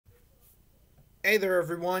Hey there,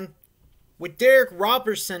 everyone. With Derek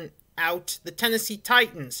Robertson out, the Tennessee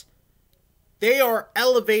Titans, they are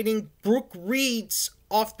elevating Brooks Reed's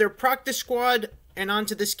off their practice squad and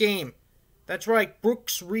onto this game. That's right,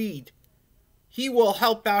 Brooks Reed. He will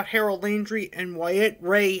help out Harold Landry and Wyatt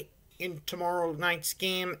Ray in tomorrow night's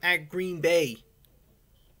game at Green Bay.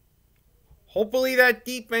 Hopefully that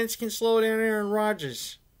defense can slow down Aaron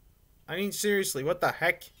Rodgers. I mean, seriously, what the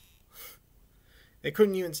heck? They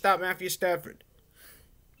couldn't even stop Matthew Stafford.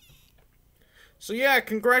 So yeah,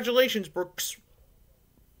 congratulations, Brooks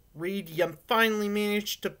Reed. You finally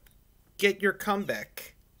managed to get your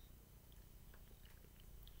comeback.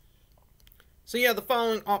 So yeah, the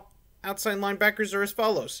following outside linebackers are as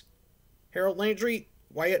follows: Harold Landry,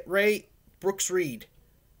 Wyatt Ray, Brooks Reed.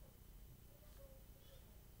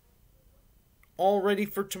 All ready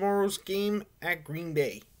for tomorrow's game at Green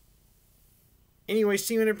Bay. Anyway,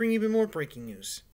 see you when I bring even more breaking news.